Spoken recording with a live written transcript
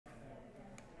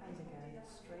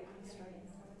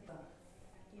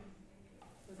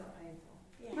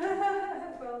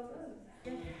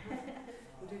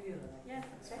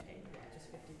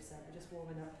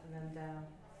went up and then down.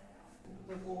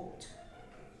 We walked,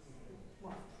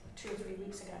 what, 2 or 3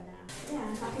 weeks ago now.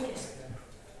 Yeah, I think it's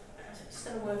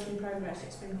still a work in progress.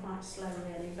 It's been quite slow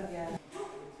really, but yeah.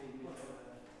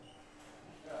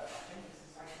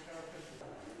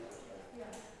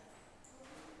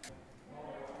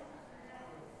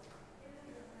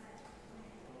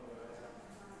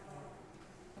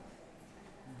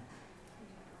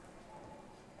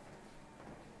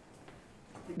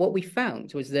 What we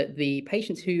found was that the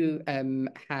patients who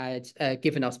had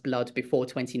given us blood before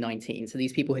 2019, so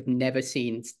these people had never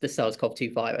seen the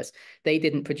SARS-CoV-2 virus, they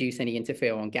didn't produce any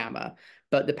interferon gamma.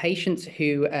 But the patients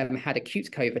who had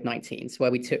acute COVID-19, so where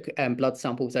we took blood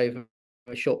samples over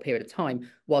a short period of time,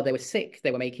 while they were sick, they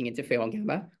were making interferon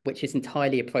gamma, which is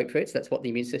entirely appropriate. So that's what the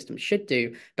immune system should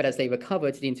do. But as they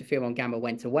recovered, the interferon gamma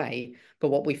went away. But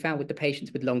what we found with the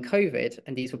patients with long COVID,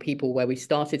 and these were people where we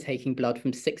started taking blood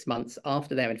from 6 months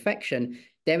after their infection,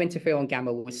 their interferon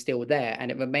gamma was still there,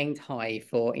 and it remained high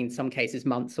for, in some cases,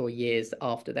 months or years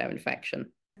after their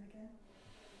infection.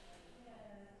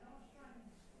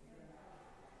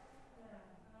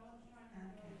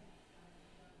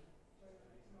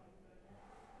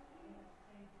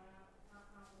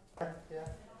 Yeah.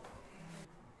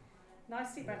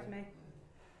 Nice deep breath for me.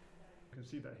 You can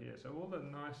see that here. So all the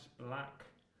nice black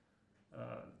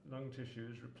lung tissue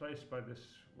is replaced by this,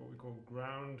 what we call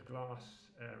ground glass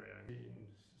area, 18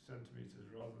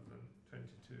 centimeters rather than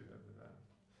 22 over there.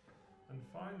 And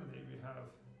finally, we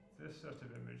have this set of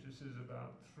images. This is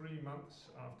about 3 months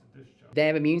after discharge.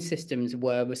 Their immune systems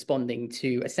were responding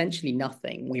to essentially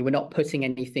nothing. We were not putting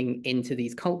anything into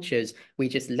these cultures. We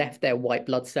just left their white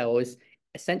blood cells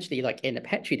essentially like in a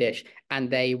petri dish, and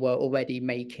they were already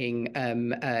making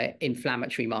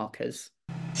inflammatory markers.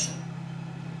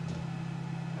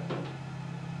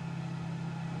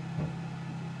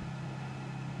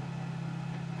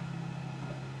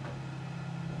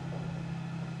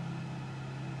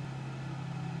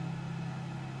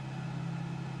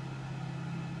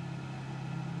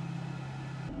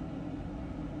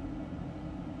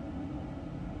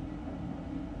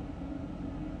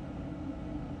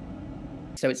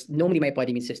 So it's normally made by the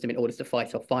immune system in order to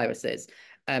fight off viruses,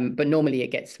 but normally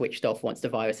it gets switched off once the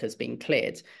virus has been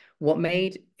cleared. What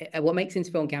makes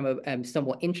interferon gamma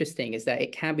somewhat interesting is that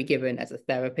it can be given as a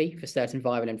therapy for certain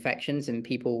viral infections in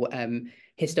people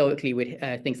historically with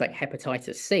things like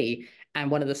hepatitis C. And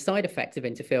one of the side effects of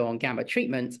interferon gamma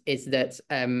treatment is that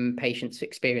patients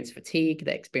experience fatigue,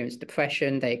 they experience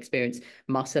depression, they experience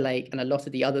muscle ache, and a lot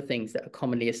of the other things that are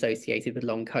commonly associated with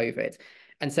long COVID.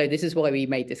 And so this is why we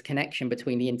made this connection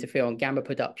between the interferon gamma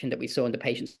production that we saw in the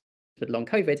patients with long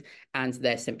COVID and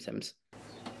their symptoms.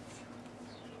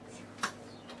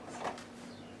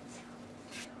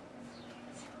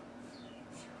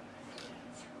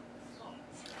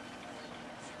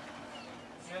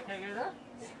 You okay with that?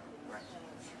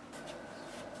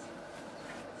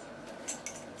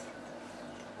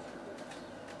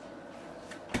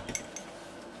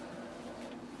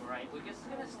 Great. We're just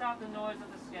going to start the noise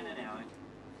of the scanner now.